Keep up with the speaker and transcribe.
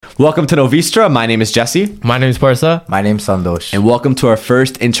Welcome to Novistra. My name is Jesse. My name is Parsa. My name's Santhosh. And welcome to our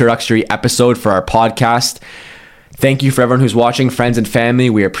first introductory episode for our podcast. Thank you for everyone who's watching, friends and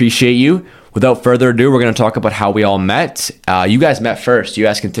family. We appreciate you. Without further ado, we're going to talk about how we all met. You guys met first. You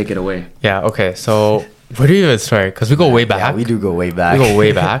guys can take it away. Yeah, okay. So where do you even start? Because we go way back. Yeah, we do go way back. We go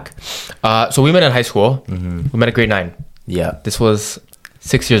way back. So we met in high school. Mm-hmm. We met at grade 9. Yeah. This was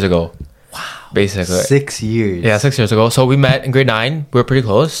 6 years ago. Wow. Basically. 6 years. Yeah, 6 years ago. So we met in grade 9. We were pretty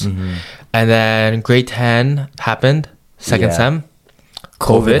close. Mm-hmm. And then grade 10 happened. Second sem.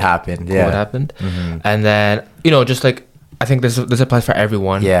 COVID happened. Yeah. COVID happened. Mm-hmm. And then, just like, I think this applies for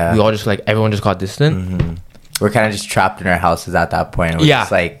everyone. Yeah. We all just everyone just got distant. Mm-hmm. We're kind of just trapped in our houses at that point. It was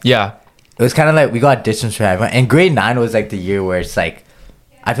just it was kind of like we got distance from everyone. And grade 9 was like the year where it's like,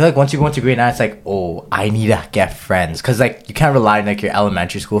 I feel like once you go into grade 9, it's like, oh, I need to get friends. Because like you can't rely on like your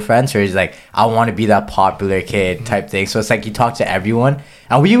elementary school friends. Or it's like, I want to be that popular kid type thing. So it's like you talk to everyone.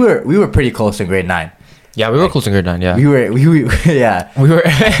 And we were pretty close in grade 9. Yeah, we were close in grade 9, yeah. We were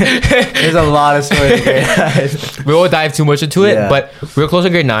There's a lot of stories in grade 9. We won't dive too much into it, but we were close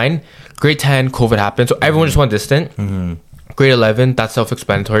in grade 9. Grade 10, COVID happened, so everyone just went distant. Mm-hmm. Grade 11, that's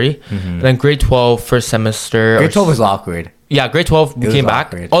self-explanatory. Mm-hmm. And then grade 12, first semester. Grade 12 was awkward. Yeah, grade 12, we came back.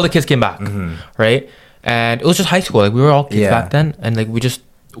 Awkward. All the kids came back, right? And it was just high school. Like, we were all kids back then. And, like,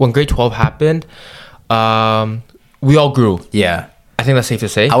 when grade 12 happened, we all grew. Yeah. I think that's safe to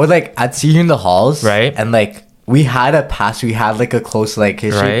say. I'd see you in the halls. Right. And, like, we had a close, like,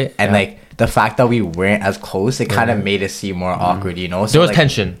 history. Right. And, like, the fact that we weren't as close, it kind of made it seem more awkward, So, there was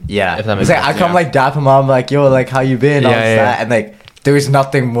tension. Yeah. If that makes sense. I come, like, dap him up, like, yo, like, how you been? And, like, there was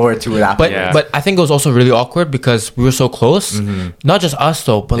nothing more to it after that. But I think it was also really awkward because we were so close. Mm-hmm. Not just us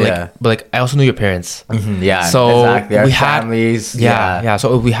though, but like I also knew your parents. Mm-hmm. Yeah. So exactly. Our families. Yeah.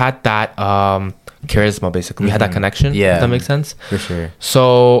 So we had that charisma basically. We had that connection. Yeah. If that makes sense. For sure.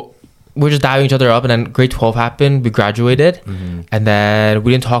 So we were just diving each other up, and then grade 12 happened. We graduated, and then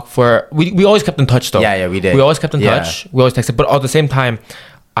we didn't talk for. We always kept in touch though. Yeah, we did. We always kept in touch. We always texted, but at the same time,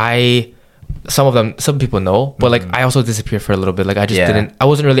 some people know, but like I also disappeared for a little bit. Like I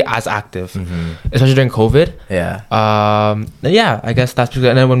wasn't really as active, especially during COVID. Yeah. I guess that's because,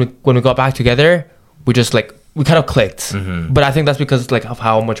 and then when we got back together, we just we kind of clicked. But I think that's because like of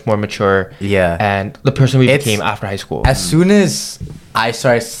how much more mature and the person we became after high school. As soon as I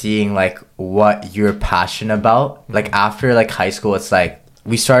started seeing like what you're passionate about, like after like high school, it's like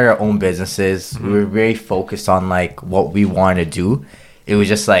we started our own businesses. We were very focused on like what we wanted to do. It was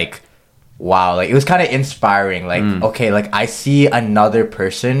just like, wow, like it was kind of inspiring. Like, okay, like I see another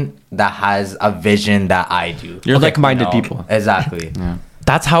person that has a vision that I do. You're like-minded people. Exactly. Yeah.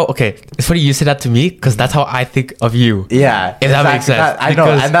 That's how, it's funny you say that to me because that's how I think of you. Yeah. If that makes sense. I know.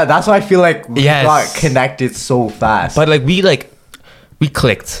 And that's why I feel like we got connected so fast. But like we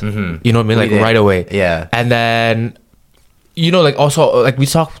clicked, you know what I mean? Like right away. Yeah. And then, also like we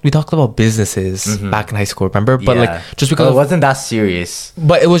talked about businesses back in high school, remember? But like just because it wasn't that serious.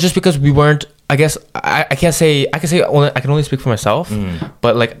 But it was just because we weren't. I guess I can only speak for myself.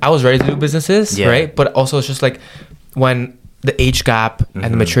 But like I was ready to do businesses, right? But also it's just like when the age gap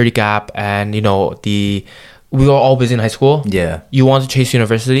and the maturity gap, and we were all busy in high school. Yeah, you wanted to chase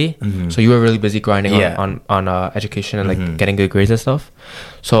university, so you were really busy grinding on education and like getting good grades and stuff.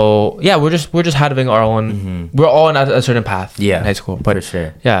 So yeah, we're just having our own. We're all on a certain path. Yeah, in high school, but for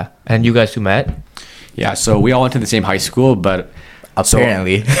sure. Yeah, and you guys two met. Yeah, so we all went to the same high school, but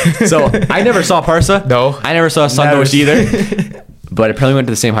apparently, so I never saw Parsa. No, I never saw Santhosh either. But apparently we went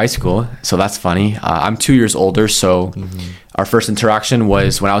to the same high school, so that's funny. I'm 2 years older, so our first interaction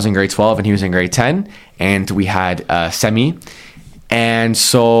was when I was in grade 12 and he was in grade 10, and we had semi. And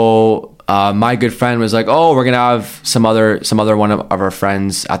so my good friend was like, "Oh, we're gonna have some other one of our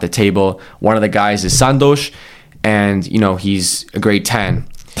friends at the table. One of the guys is Santhosh, and he's a grade 10,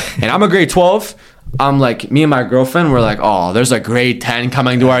 and I'm a grade 12." I'm like, me and my girlfriend were like, oh, there's a grade 10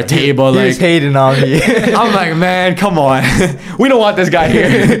 coming to our table. He's hating on me. I'm like, man, come on. We don't want this guy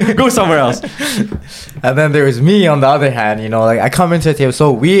here. Go somewhere else. And then there was me on the other hand, I come into the table.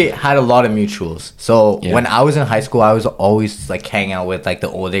 So we had a lot of mutuals. So when I was in high school, I was always like hanging out with like the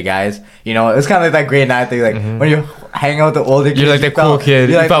older guys. It was kind of like that grade 9 thing. Like when you hang out with the older kids, you're like the cool kid.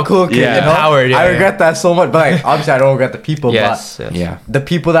 You're like the cool kid. Howard, I regret that so much. But like, obviously I don't regret the people. Yes. But the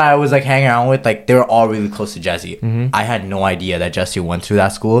people that I was like hanging around with, like they were all really close to Jesse. I had no idea that Jesse went through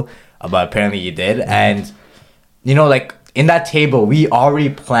that school, but apparently he did. And like in that table, we already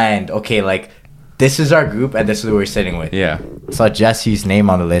planned, okay, like this is our group and this is who we're sitting with. Yeah. Saw Jesse's name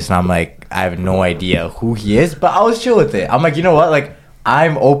on the list and I'm like, I have no idea who he is, but I was chill with it. I'm like, you know what? Like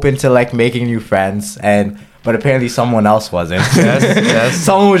I'm open to like making new friends, and but apparently someone else wasn't. Yes.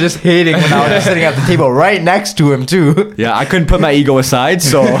 Someone was just hating when I was just sitting at the table right next to him too. Yeah, I couldn't put my ego aside,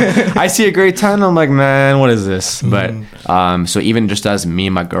 so I see a grade 10, I'm like, man, what is this? But so even just as me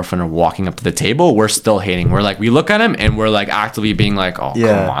and my girlfriend are walking up to the table, we're still hating. We're like, we look at him and we're like actively being like, oh,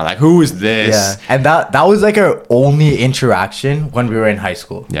 come on, like, who is this? Yeah, and that was like our only interaction when we were in high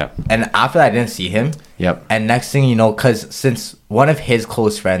school. Yeah. And after that, I didn't see him. Yep. And next thing you know, because since one of his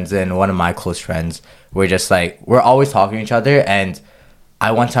close friends and one of my close friends, we're just like, we're always talking to each other. And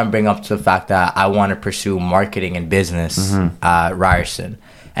I one time bring up to the fact that I want to pursue marketing and business at Ryerson.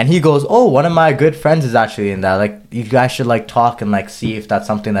 And he goes, oh, one of my good friends is actually in that. Like, you guys should like talk and like see if that's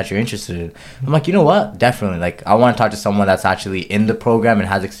something that you're interested in. I'm like, you know what? Definitely. Like, I want to talk to someone that's actually in the program and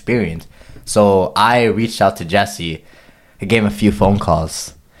has experience. So I reached out to Jesse. I gave him a few phone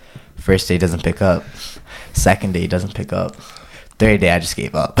calls. First day doesn't pick up. Second day doesn't pick up. Third day I just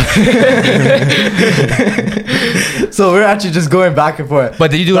gave up. So we're actually just going back and forth. But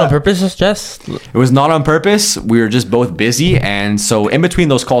did you do it on purpose, Jess? It was not on purpose. We were just both busy, and so in between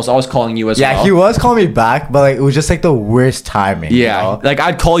those calls, I was calling you as well. Yeah, he was calling me back, but like it was just like the worst timing. Yeah, you know? like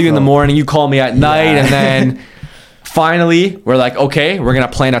I'd call you in the morning, you call me at night, and then finally we're like, okay, we're gonna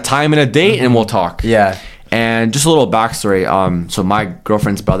plan a time and a date, and we'll talk. Yeah. And just a little backstory. So my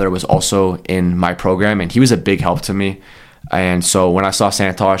girlfriend's brother was also in my program, and he was a big help to me. And so when I saw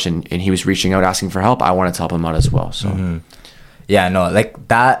Santhosh and he was reaching out asking for help, I wanted to help him out as well. So yeah, no, like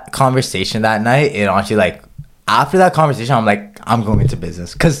that conversation that night, it honestly, like after that conversation, I'm like, I'm going into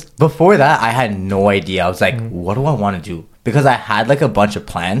business. Because before that, I had no idea. I was like, what do I want to do? Because I had like a bunch of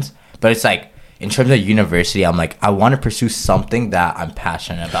plans, but it's like, in terms of university, I'm like, I want to pursue something that I'm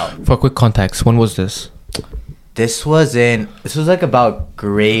passionate about. For quick context, when was this? This was like about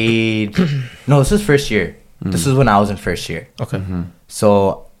grade, no, this was first year. This was when I was in first year. Okay.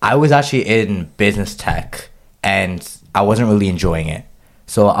 So I was actually in business tech and I wasn't really enjoying it.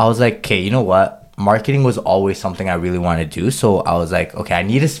 So I was like, okay, you know what? Marketing was always something I really wanted to do. So I was like, okay, I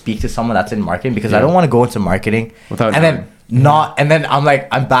need to speak to someone that's in marketing because I don't want to go into marketing then I'm like,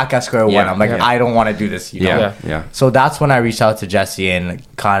 I'm back at square one. I'm like, I don't want to do this, you know? Yeah. So that's when I reached out to Jesse and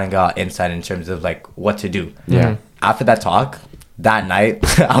kind of got insight in terms of like what to do. Yeah. After that talk, that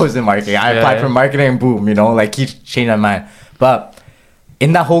night, I was in marketing. I applied for marketing and boom, you know, like he changed my mind. But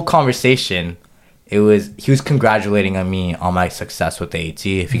in that whole conversation, he was congratulating on me on my success with the AT.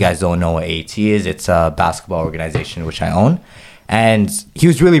 If you guys don't know what AT is, it's a basketball organization which I own. And he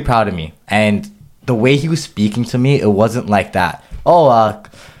was really proud of me. And the way he was speaking to me, it wasn't like that. Oh,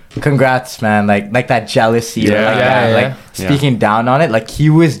 congrats, man. Like that jealousy speaking down on it. Like he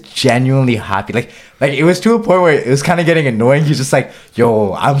was genuinely happy. Like it was to a point where it was kind of getting annoying. He's just like,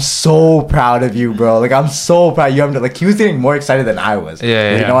 yo, I'm so proud of you, bro. Like I'm so proud. You have to, like he was getting more excited than I was. You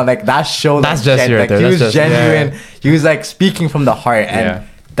know, and like that showed that's just like he was genuine. He was like speaking from the heart. And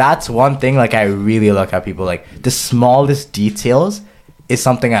that's one thing like I really look at people, like the smallest details is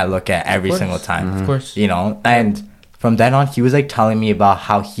something I look at every single time. Of course. You know, and from then on, he was like telling me about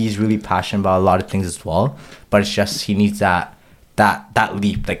how he's really passionate about a lot of things as well. But it's just he needs that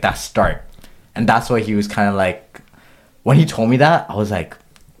leap, like that start. And that's why he was kind of like, when he told me that, I was like,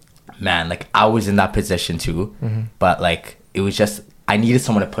 man, like I was in that position too. But like, it was just, I needed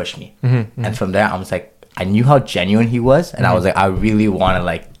someone to push me. And from there, I was like, I knew how genuine he was. And I was like, I really want to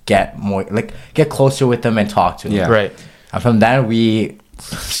like get closer with him and talk to him. Yeah. Right. And from there, we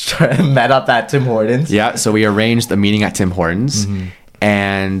met up at Tim Hortons. Yeah, so we arranged a meeting at Tim Hortons.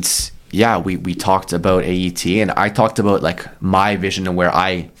 And yeah, we talked about AET, and I talked about like my vision and where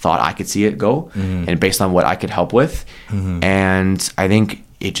I thought I could see it go, and based on what I could help with. And I think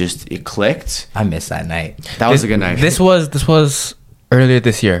it clicked. I missed that night. That was a good night. This was earlier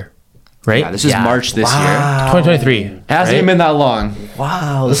this year, right? Yeah, this is March this year. 2023. It hasn't even been that long.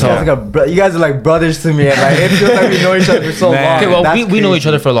 Wow, this sounds like you guys are like brothers to me, and like it feels like we know each other for so long. Okay, well, we know each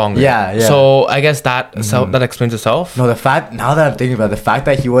other for longer. Yeah. So I guess that explains itself. No, the fact, now that I'm thinking about it, the fact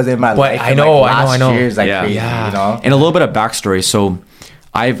that he was in my life, I know. year is like crazy, you know. And a little bit of backstory. So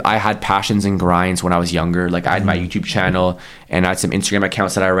I had passions and grinds when I was younger. Like I had my YouTube channel and I had some Instagram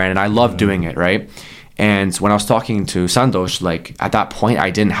accounts that I ran, and I loved doing it, right? And when I was talking to Santhosh, like at that point, I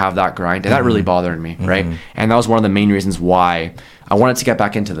didn't have that grind, and that really bothered me, right? And that was one of the main reasons why I wanted to get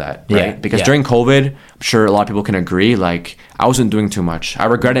back into that, right? Because during COVID, I'm sure a lot of people can agree, like I wasn't doing too much. I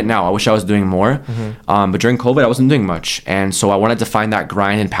regret it now. I wish I was doing more. But during COVID, I wasn't doing much. And so I wanted to find that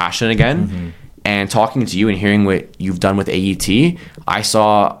grind and passion again. And talking to you and hearing what you've done with AET, I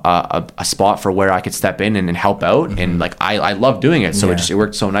saw a spot for where I could step in and help out. And like I love doing it, so it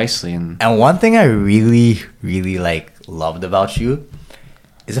worked so nicely. And one thing I really, really like loved about you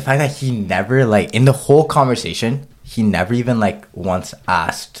is the fact that he never, like, in the whole conversation, he never even, like, once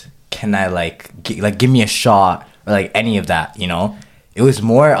asked, can I, like, give me a shot, or, like, any of that, you know? It was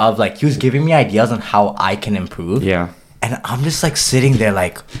more of, like, he was giving me ideas on how I can improve. Yeah. And I'm just, like, sitting there,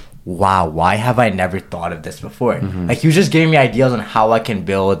 like, wow, why have I never thought of this before? Like, he was just giving me ideas on how I can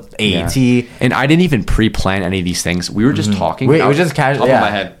build AAT. Yeah. And I didn't even pre-plan any of these things. We were just talking. It was just casual. Top of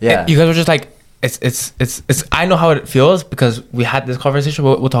my head. Yeah. You guys were just like, it's I know how it feels because we had this conversation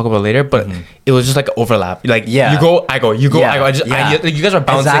we'll talk about later, but it was just like an overlap. Like, you go, I go, you go, I go. Like, you guys are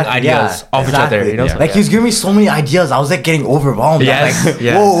bouncing ideas off each other, you know? Like, he was giving me so many ideas. I was like getting overwhelmed. Yes.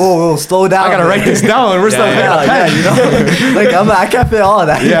 Like, whoa, slow down. I gotta write this down. We're still you know? Like, I can't fit all of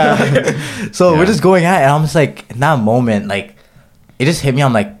that. Yeah. So we're just going at it, and I'm just like, in that moment, like, it just hit me.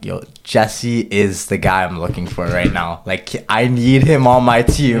 I'm like, yo, Jesse is the guy I'm looking for right now. Like, I need him on my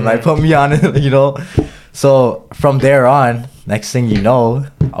team. Like, put me on it, you know? So from there on, next thing you know,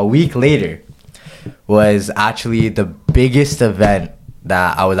 a week later was actually the biggest event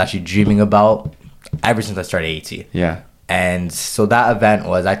that I was actually dreaming about ever since I started AAT. Yeah. And so that event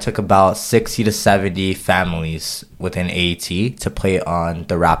was, I took about 60 to 70 families within AAT to play on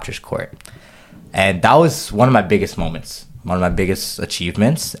the Raptors court. And that was one of my biggest moments. One of my biggest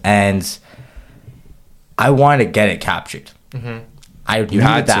achievements, and I wanted to get it captured. I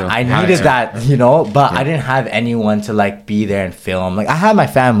needed that, you know, but I didn't have anyone to, like, be there and film. Like, I had my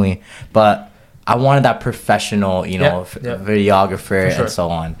family, but I wanted that professional, you know, videographer and so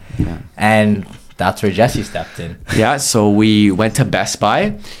on. And that's where Jesse stepped in. Yeah, so we went to Best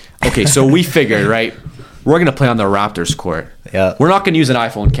Buy. Okay, so we figured, right, we're going to play on the Raptors court. Yeah. We're not going to use an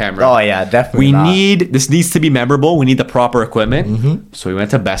iPhone camera. Oh, yeah, definitely this needs to be memorable. We need the proper equipment. So we went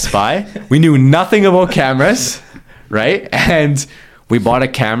to Best Buy. We knew nothing about cameras, right? And we bought a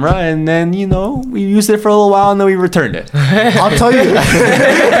camera, and then, you know, we used it for a little while, and then we returned it. I'll tell you.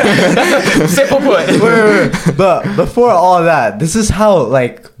 Simple put. Wait. But before all that, this is how,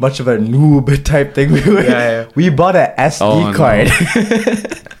 like, much of a noob type thing we were. Yeah. We bought an SD card.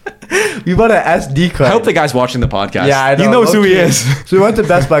 We bought an SD card. I hope the guy's watching the podcast. Yeah, I know. He knows who he is. So we went to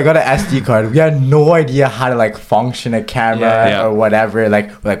Best Buy, got an SD card. We had no idea how to, like, function a camera or whatever.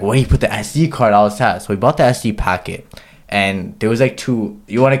 Like, where do you put the SD card? All that. So we bought the SD packet. And there was, like, two.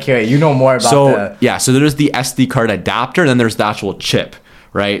 You want to carry it? You know more about so there's the SD card adapter, and then there's the actual chip,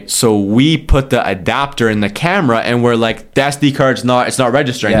 right? So we put the adapter in the camera, and we're like, the SD card's not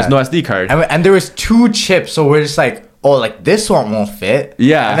registering. There's no SD card. And there was two chips, so we're just like, oh, like, this one won't fit.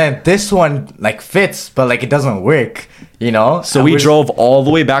 Yeah. And then this one, like, fits, but, like, it doesn't work, you know? So we drove all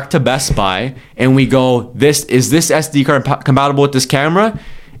the way back to Best Buy, and we go, is this SD card compatible with this camera?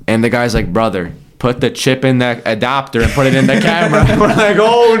 And the guy's like, brother, put the chip in the adapter and put it in the camera. We're like,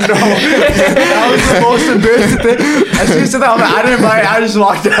 oh, no. That was the most embarrassing thing. As soon as that, I'm like, I didn't buy it. I just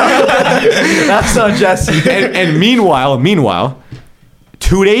walked out. That's on Jesse. And meanwhile,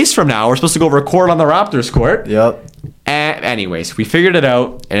 2 days from now, we're supposed to go record on the Raptors court. Yep. And anyways, we figured it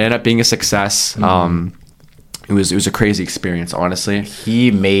out. It ended up being a success. It was a crazy experience, honestly. He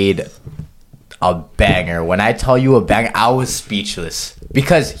made a banger. When I tell you a banger, I was speechless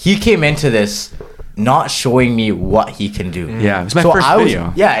because he came into this not showing me what he can do. Yeah, it was my first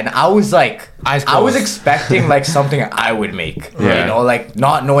video. And I was like, I was expecting, like, something I would make. You know, like,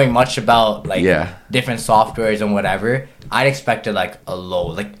 not knowing much about, like, different softwares and whatever. I'd expected, like, a low,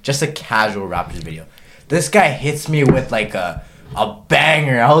 like, just a casual Raptors video. This guy hits me with, like, a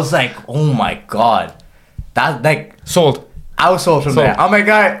banger. I was like, oh my god, that, like, sold. I was sold from there. I'm like,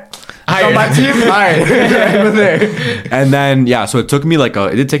 guy, on my team. All right, there. And then so it took me it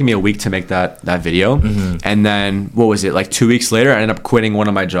did take me a week to make that video, and then what was it, like 2 weeks later, I ended up quitting one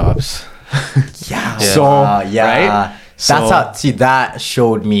of my jobs. Right. That's how. See, that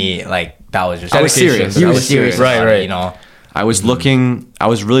showed me, like, that was just. I was serious. He was serious. Right. You know, I was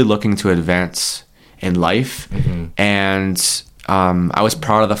really looking to advance in life, and I was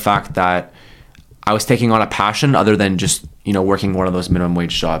proud of the fact that I was taking on a passion other than just, you know, working one of those minimum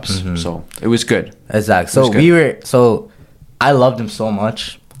wage jobs. So it was good. Exactly. So I loved him so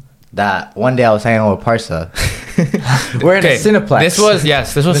much that one day I was hanging out with Parsa. We're in a Cineplex. This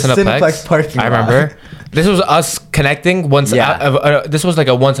was Cineplex parking lot. I remember. This was us connecting once. This was like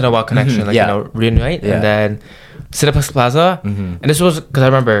a once in a while connection, like, you know, reunite, and then Cineplex Plaza. And this was because I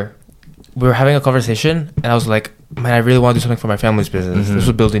remember we were having a conversation, and I was like, man, I really want to do something for my family's business. This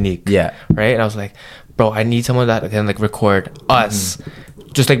was Build Unique. Yeah. Right? And I was like, bro, I need someone that can, like, record us.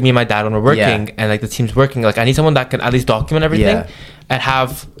 Just like me and my dad when we're working and, like, the team's working. Like, I need someone that can at least document everything and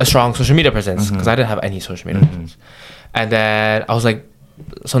have a strong social media presence, because I didn't have any social media presence. And then I was like,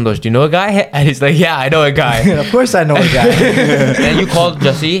 Santhosh, do you know a guy? And he's like, yeah, I know a guy. Of course I know a guy. And you called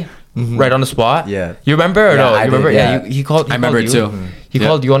Jesse right on the spot. Yeah. You remember or no? You remember? Yeah. He called. I remember you. it too. He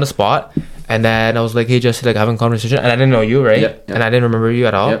called you on the spot, and then I was like, hey Jesse, like having a conversation, and I didn't know you, right? Yep. And I didn't remember you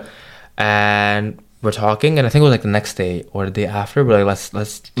at all. Yep. And we're talking, and I think it was like the next day or the day after. We're like,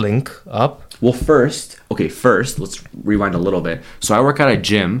 let's link up. Well, first, let's rewind a little bit. So I work at a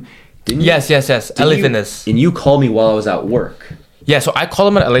gym. Didn't you? Yes. LA Fitness. And you called me while I was at work. Yeah, so I call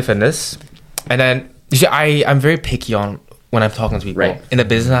him at LA Fitness, and then you see, I'm very picky on when I'm talking to people Right. in the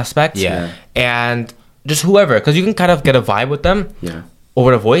business aspect. Yeah. And just whoever, because you can kind of get a vibe with them. Yeah.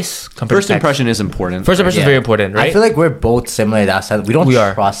 Over the voice. First impression is important. First impression is very important, right? I feel like we're both similar in that sense. We don't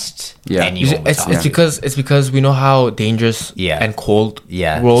trust Yeah. anyone. It's because we know how dangerous and cold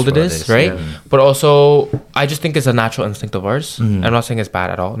world it is, right? Yeah. But also, I just think it's a natural instinct of ours. I'm not saying it's bad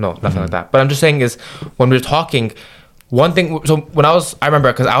at all. No, nothing like that. But I'm just saying is when we're talking, one thing. So when I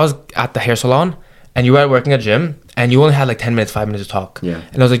remember because I was at the hair salon and you were working at gym and you only had like 10 minutes, 5 minutes to talk. Yeah.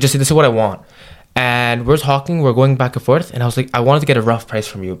 And I was like, Jesse, this is what I want. And we're talking, we're going back and forth, and I was like, I wanted to get a rough price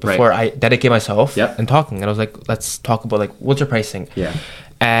from you before I dedicate myself and talking. And I was like, let's talk about like what's your pricing? Yeah.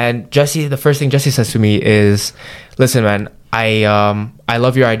 And Jesse, the first thing Jesse says to me is, listen, man, I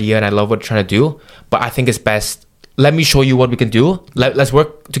love your idea and I love what you're trying to do, but I think it's best. Let me show you what we can do. Let's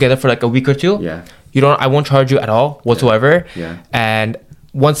work together for like a week or two. Yeah. I won't charge you at all whatsoever. Yeah. And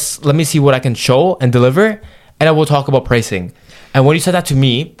let me see what I can show and deliver, and I will talk about pricing. And when you said that to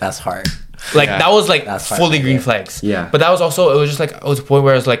me, that's hard. Like that was like that's fully green flags. Yeah. But that was also, it was just like, it was a point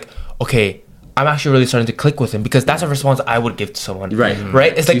where I was like, okay, I'm actually really starting to click with him because that's a response I would give to someone. Right.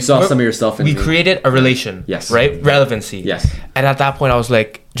 Right? It's So like you saw some of yourself in we me. created a relation. Yes. Right? Relevancy. Yes. And at that point I was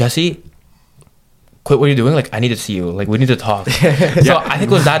like, Jesse, quit what you're doing. Like I need to see you. Like we need to talk. So I think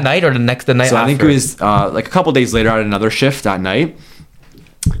it was that night or the night So after. I think it was like a couple days later I had another shift that night.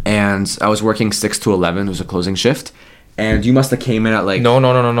 And I was working 6 to 11. It was a closing shift. And you must have came in at like... No.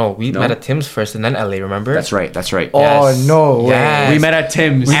 We met at Tim's first and then LA, remember? That's right. Oh, no way. Yes. We met at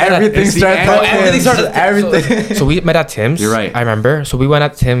Tim's. Everything started. Everything. So we met at Tim's. You're right. I remember. So we went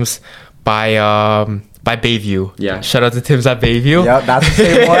at Tim's by Bayview. Yeah. Shout out to Tim's at Bayview. Yeah, that's the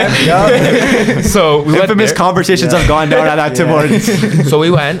same one. Yeah. So we went Infamous there. conversations have gone down at that Tim Hortons. So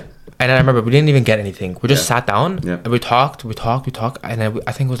we went, and I remember we didn't even get anything. We just sat down and we talked, and then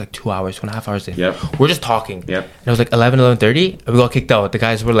I think it was like 2 hours, 2.5 hours in. Yep. We're just talking. Yep. And it was like 11:30, and we got kicked out. The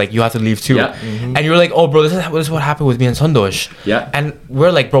guys were like, "You have to leave too." Yeah. And you were like, "Oh, bro, this is what happened with me and Santhosh." Yeah. And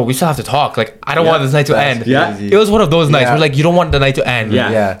we're like, "Bro, we still have to talk. Like, I don't want this night to end." Yeah. It was one of those nights. Yeah. We're like, "You don't want the night to end."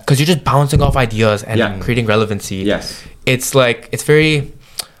 Yeah. Because you're just bouncing off ideas and creating relevancy. Yes. It's like it's very.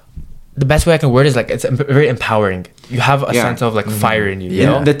 The best way I can word is like it's very empowering. You have a sense of like fire in you. You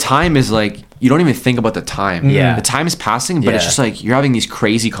know? The time is like you don't even think about the time. Yeah. The time is passing, but it's just like you're having these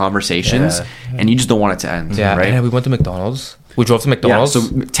crazy conversations and you just don't want it to end. Yeah. Right. And then we went to McDonald's. We drove to McDonald's. Yeah.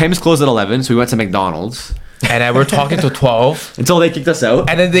 So Tim's closed at 11, so we went to McDonald's. And then we're talking till 12. Until they kicked us out.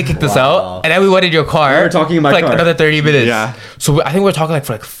 And then they kicked us out. And then we went in your car. We were talking in my for like car. another 30 minutes. Yeah. So I think we were talking like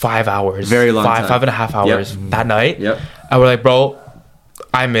for like 5 hours. Very long time. 5.5 hours that night. Yep. And we're like, bro,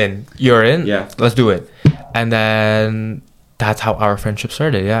 I'm in. You're in. Yeah. Let's do it. And then that's how our friendship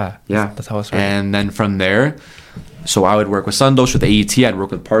started. Yeah. Yeah. That's how it started. And then from there, so I would work with Santhosh with AET. I'd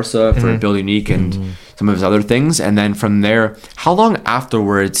work with Parsa for Build Unique and some of his other things. And then from there, how long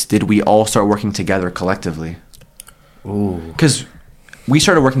afterwards did we all start working together collectively? Ooh. Because we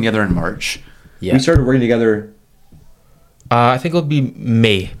started working together in March. Yeah. We started working together. I think it would be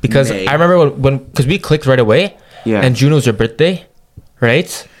May. Because May. I remember when because we clicked right away. Yeah. And June was your birthday,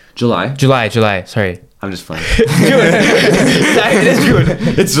 right? July. July. Sorry. I'm just playing. June. It is June.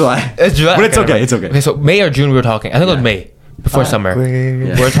 It's July. It's July. But it's okay. It's okay. Okay, so May or June we were talking. I think it was May before summer.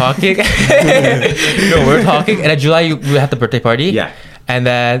 Yeah. We're talking. No, we're talking. And in July we had the birthday party. Yeah. And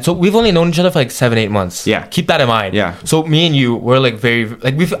then so we've only known each other for like 7-8 months. Yeah. Keep that in mind. Yeah. So me and you were like very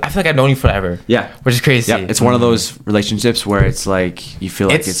like I feel like I've known you forever. Yeah. Which is crazy. Yeah. It's one of those relationships where it's like you feel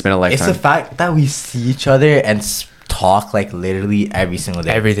like it's been a lifetime. It's the fact that we see each other and talk like literally every single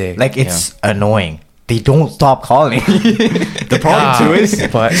day. Every day. Like it's annoying. They don't stop calling. The problem too is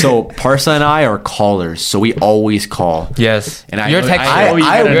so Parsa and I are callers, so we always call. Yes. And You're a texter. I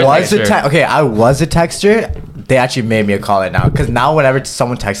was a texter. I was a texter. They actually made me a caller now because now whenever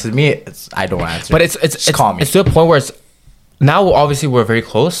someone texts me, I don't answer. But it's Just call me. It's to a point where it's now obviously we're very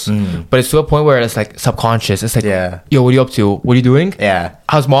close, but it's to a point where it's like subconscious. It's like, yo, what are you up to? What are you doing? Yeah.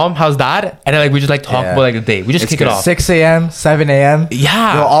 How's mom? How's dad? And then like we just like talk about like the day. We just kick it off. 6 a.m., 7 a.m.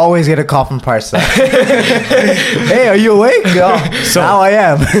 Yeah. You'll always get a call from Parsa. Hey, are you awake? So now I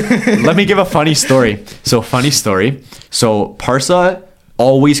am. Let me give a funny story. So Parsa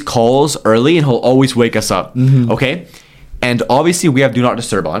always calls early and he'll always wake us up. Okay. And obviously we have do not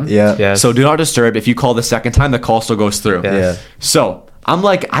disturb on. Yeah. Yes. So do not disturb. If you call the second time, the call still goes through. Yes. Yeah. So I'm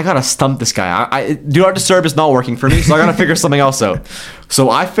like, I gotta stump this guy. I do not disturb is not working for me, so I gotta figure something else out. So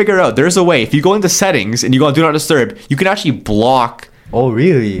I figure out there's a way. If you go into settings and you go on do not disturb, you can actually block. Oh,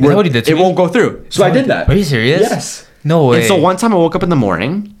 really? Is that what he did to It me? won't go through. So I did that. Are you serious? Yes. No way. And so one time I woke up in the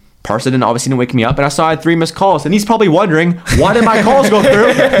morning. Parsa didn't wake me up, and I saw I had 3 missed calls, and he's probably wondering why did my calls go through?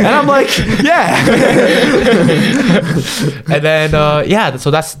 And I'm like, yeah. And then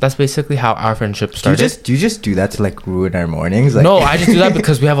so that's basically how our friendship Do started. you just do that to like ruin our mornings? Like, No, I just do that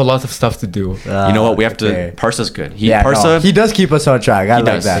because we have a lot of stuff to do. You know what? We have okay. to. Parsa's good. No, he does keep us on track. I like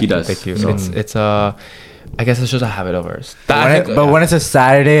does, that. he does. Thank you. It's I guess it's just a habit of ours. But when it's a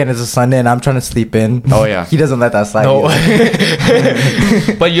Saturday and it's a Sunday and I'm trying to sleep in, Oh, yeah. he doesn't let that slide. No.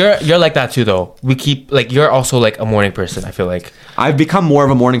 either. But you're like that too, though. We keep like you're also like a morning person. I feel like I've become more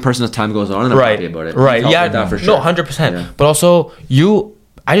of a morning person as time goes on, and I'm happy about it. Right. I'll Yeah. take that for sure. No, 100%. Yeah. But also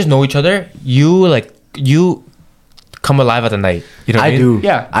I just know each other. You come alive at the night. You know what I I mean? do.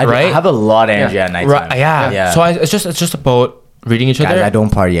 Yeah. I do. Right? I have a lot of energy Yeah. at night. Right. Yeah. Yeah. So it's just about reading each Guys, other. I don't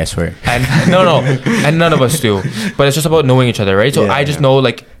party, I swear. And no, and none of us do. But it's just about knowing each other, right? So Yeah, I just yeah. know,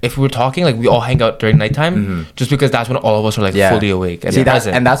 like, if we were talking, like, we all hang out during nighttime, just because that's when all of us are like fully awake and See,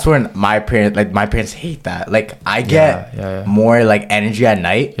 present. that's when my parents hate that. Like, I get yeah. more like energy at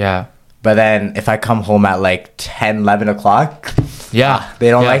night. yeah, But then if I come home at like 10, 11 o'clock, yeah, they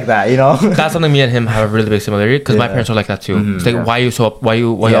don't yeah. like that, you know? That's something me and him have a really big similarity because my Yeah. parents are like that too. It's like, Yeah. why you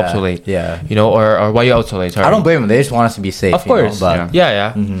up so late? Yeah. You know, or why you out so late? Sorry. I don't blame them. They just want us to be safe. Of course. You know? But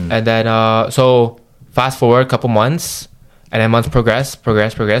Yeah. And then so fast forward a couple months, and then months progress,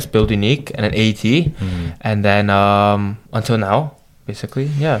 build unique, and then AET, and then until now, basically,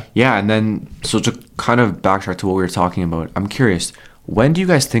 yeah. Yeah, and then so to kind of backtrack to what we were talking about, I'm curious, when do you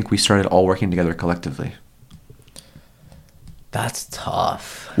guys think we started all working together collectively? that's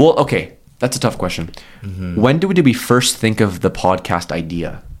tough. Well, okay, that's a tough question. When did we first think of the podcast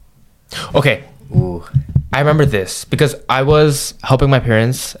idea? Okay. Ooh. I remember this because I was helping my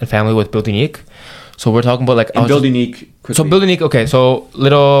parents and family with Build Unique. So we're talking about like... And Build Unique... So Build Unique, okay, so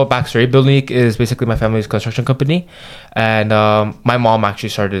little backstory. Build Unique is basically my family's construction company. And my mom actually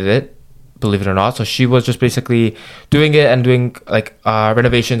started it, believe it or not. So she was just basically doing it and doing like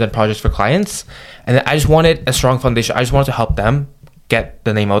renovations and projects for clients. And then I just wanted a strong foundation. I just wanted to help them get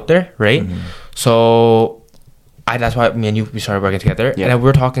the name out there, right? So that's why me and you, we started working together. Yeah. And then we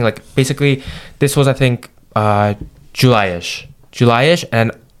were talking like, basically, this was, I think, July-ish.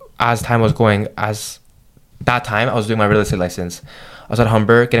 And as time was going, that time I was doing my real estate license. I was at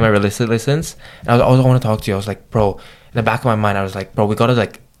Humber getting my real estate license, and I want to talk to you. I was like, bro, in the back of my mind, I was like, bro, we gotta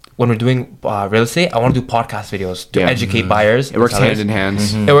like, when we're doing real estate, I want to do podcast videos to educate buyers. It works sellers. hand in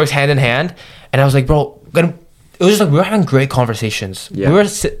hand. It works hand in hand, and I was like, bro, it was just like we were having great conversations. Yeah.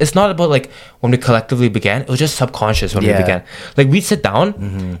 It's not about like when we collectively began. It was just subconscious when we began. Like we'd sit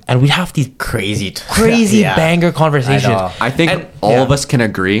down and we'd have these Crazy crazy banger conversations. I think all of us can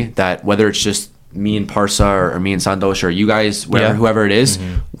agree that whether it's just me and Parsa or me and Santhosh or you guys, whoever it is,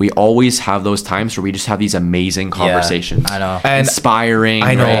 we always have those times where we just have these amazing conversations. I know. And inspiring.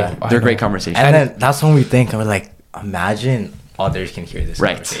 I know. Right? I They're know. great conversations. And then that's when we think, we're like, imagine others can hear this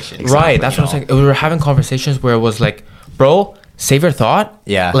Right. conversation. Right, that's what I'm saying. We were having conversations where it was like, bro, save your thought.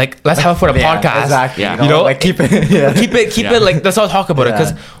 Yeah. Like, let's have it for the podcast. Exactly. Yeah. You know, like keep it. Yeah. keep it like, let's all talk about it.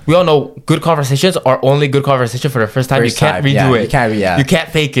 Because we all know good conversations are only good conversation for the first time. First you can't time, redo yeah. it. You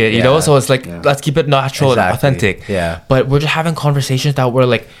can't fake it, you know? So it's like, let's keep it natural and authentic. Yeah. But we're just having conversations that were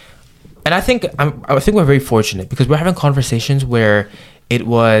like, and I think we're very fortunate because we're having conversations where it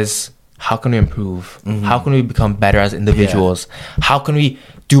was, how can we improve? How can we become better as individuals? How can we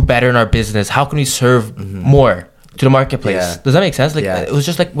do better in our business? How can we serve more to the marketplace? Yeah. Does that make sense? Like it was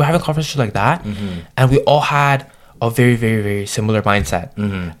just like we're having conversations like that, and we all had a very, very, very similar mindset,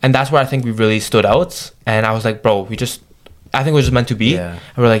 and that's where I think we really stood out. And I was like, bro, I think we're just meant to be. And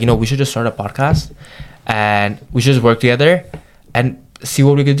we're like, we should just start a podcast, and we should just work together and see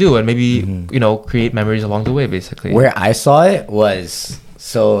what we could do, and maybe create memories along the way. Basically, Where I saw it was.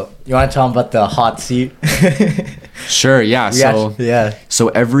 So you want to tell them about the hot seat? Sure, yeah.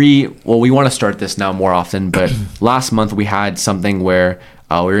 So we want to start this now more often, but last month we had something where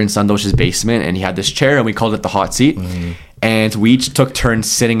we were in Santhosh's basement and he had this chair and we called it the hot seat. And we each took turns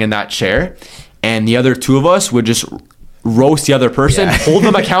sitting in that chair, and the other two of us would just roast the other person, hold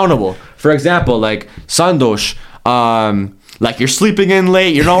them accountable. For example, like Santhosh, like you're sleeping in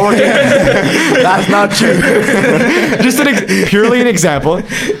late, you're not working. That's not true. Just purely an example.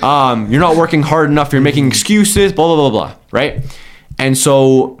 You're not working hard enough. You're making excuses. Blah blah blah blah. Right? And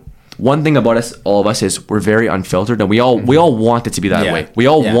so one thing about us, all of us, is we're very unfiltered, and we all want it to be that way. We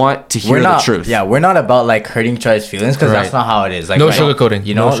all want to hear the truth. Yeah, we're not about like hurting each other's feelings, because that's not how it is. Like, no sugarcoating.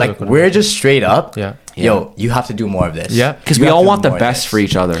 You know, like we're just straight up. Yeah. Yo, you have to do more of this. Yeah, because we all want the best for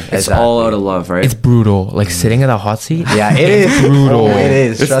each other. It's all out of love, right? It's brutal. Like sitting in a hot seat. Yeah, it is brutal. It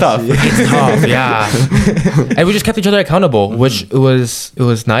is. It's tough. It's tough. Yeah. And we just kept each other accountable, which it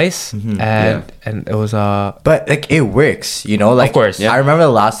was nice, and it was But like it works, you know. Like, of course. I remember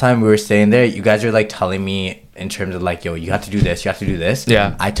the last time we were staying there, you guys were like telling me in terms of like, yo, you have to do this, you have to do this.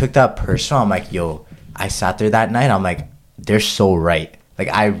 Yeah. I took that personal. I'm like, yo, I sat there that night. I'm like, they're so right. Like,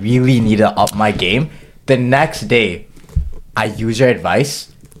 I really need to up my game. The next day, I use your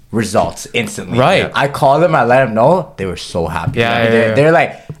advice, results instantly. Right. I called them, I let them know. They were so happy. Yeah, They're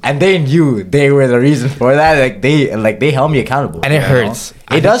like, and they knew they were the reason for that. Like they held me accountable. And it hurts.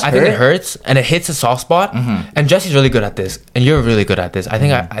 It does hurt. I think it hurts, and it hits a soft spot. And Jesse's really good at this, and you're really good at this. I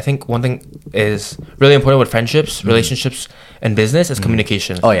think I think one thing is really important with friendships, relationships, and business is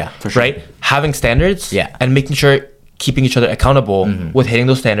communication. Oh yeah, for sure. Right? Having standards. Yeah. And making sure keeping each other accountable with hitting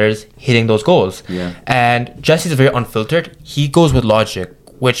those standards, hitting those goals. Yeah. And Jesse's very unfiltered. He goes with logic,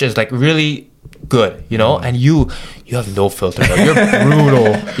 which is like really good, you know. And you have no filter. Bro. You're brutal.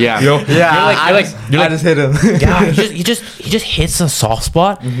 Yeah. You know? I just hit him. Yeah, he just hits a soft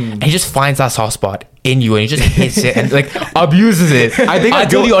spot, and he just finds that soft spot in you, and he just hits it and like abuses it. I think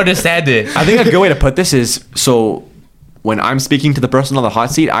until you understand it. I think a good way to put this is, so when I'm speaking to the person on the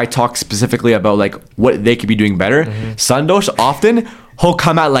hot seat, I talk specifically about like what they could be doing better. Santhosh often, he'll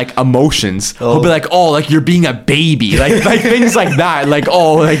come at like emotions. He'll be like, oh, like you're being a baby, like things like that. Like,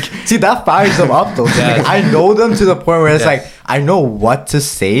 oh, like, see, that fires them up though. Yeah. Like, I know them to the point where it's like I know what to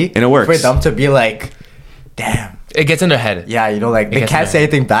say, and it works for them to be like, damn. It gets in their head. Yeah, you know, like they can't say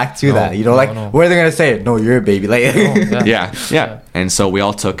anything back to that. You know, no. what are they gonna say? No, you're a baby. Like, yeah. And so we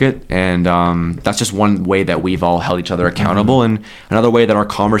all took it, and that's just one way that we've all held each other accountable, and another way that our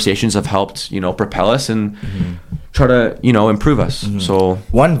conversations have helped, you know, propel us and try to, you know, improve us. So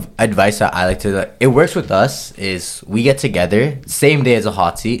one advice that I like to, it works with us, is we get together same day as a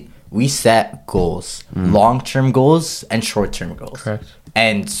hot seat. We set goals, long-term goals and short-term goals. Correct.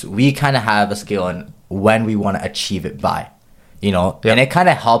 And we kind of have a scale on when we want to achieve it by, you know. And it kind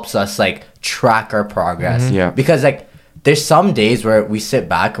of helps us like track our progress. Because like there's some days where we sit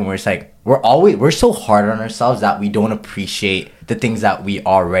back and we're just like, we're so hard on ourselves that we don't appreciate the things that we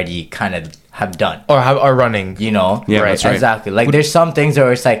already kind of have done or are running, you know. Yeah, that's right. Exactly. Like there's some things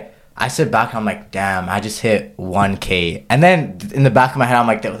where it's like I sit back and I'm like, damn, I just hit 1K, and then in the back of my head I'm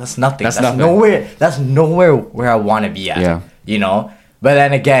like, that's nothing. That's nothing. That's nowhere where I want to be at. You know. But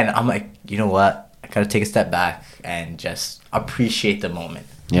then again, I'm like, you know what? I gotta take a step back and just appreciate the moment.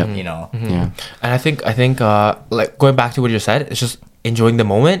 You know. Yeah. And I think like going back to what you said, it's just enjoying the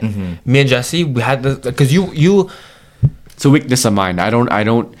moment. Me and Jesse, we had this because you. It's a weakness of mine.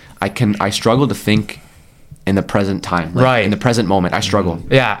 I struggle to think in the present time. Like, right. In the present moment, I struggle.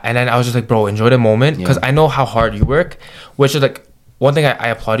 Yeah. And then I was just like, bro, enjoy the moment, because I know how hard you work, which is like one thing I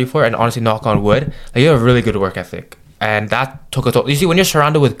applaud you for, and honestly, knock on wood, like you have a really good work ethic. And that took a toll. You see, when you're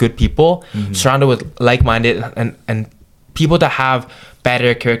surrounded with good people, surrounded with like-minded and people that have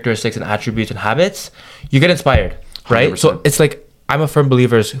better characteristics and attributes and habits, you get inspired, right? 100%. So it's like, I'm a firm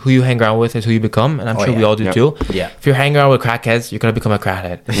believer is who you hang around with is who you become, and I'm sure we all do too. Yeah. If you're hanging around with crackheads, you're gonna become a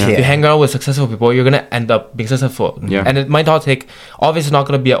crackhead. Yeah. If you hang around with successful people, you're gonna end up being successful. Yeah. And it might not take, obviously, not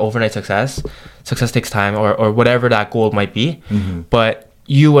gonna be an overnight success. Success takes time, or whatever that goal might be. But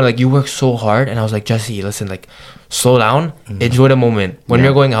you work so hard, and I was like, Jesse, listen, like, slow down, enjoy the moment. When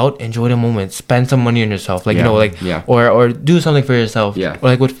you're going out, enjoy the moment. Spend some money on yourself, like you know, like or do something for yourself, or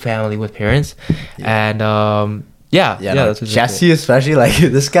like with family, with parents, and that's Jesse especially, like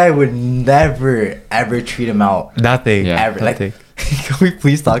this guy would never ever treat him out. Nothing, ever. Nothing. Like, can we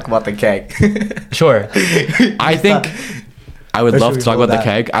please talk about the keg? Sure. I think I would love to talk about the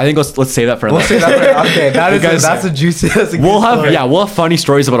keg. I think let's save that for okay, that's a juicy. We'll have funny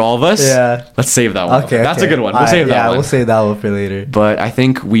stories about all of us. Yeah, let's save that one. Okay, that's a good one. We'll save that one. We'll save that one for later. But I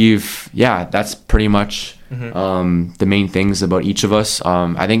think that's pretty much the main things about each of us.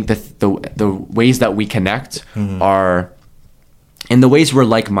 I think the ways that we connect are in the ways we're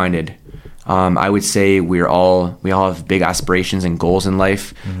like-minded. I would say we all have big aspirations and goals in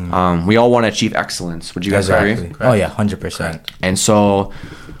life. We all want to achieve excellence. Would you guys agree? Oh yeah, 100%. And so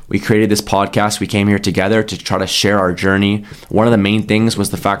we created this podcast. We came here together to try to share our journey. One of the main things was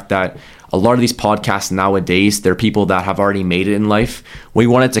the fact that a lot of these podcasts nowadays, they're people that have already made it in life. We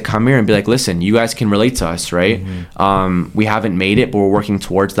wanted to come here and be like, listen, you guys can relate to us, right? We haven't made it, but we're working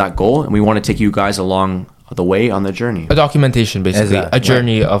towards that goal, and we want to take you guys along the way on the journey. A documentation, basically. A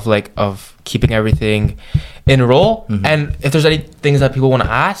journey of keeping everything in roll. And if there's any things that people want to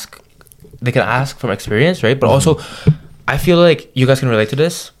ask, they can ask from experience, right? But also, I feel like you guys can relate to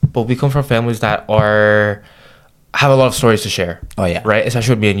this, but we come from families that have a lot of stories to share. Oh, yeah. Right?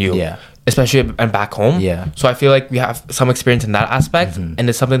 Especially with me and you. Yeah. Especially and back home. Yeah. So I feel like we have some experience in that aspect, and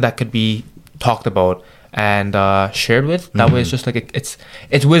it's something that could be talked about and shared with. That way it's just like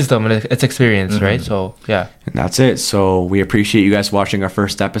it's wisdom and it's experience, right? So yeah. And that's it. So we appreciate you guys watching our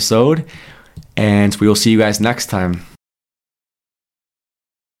first episode, and we will see you guys next time.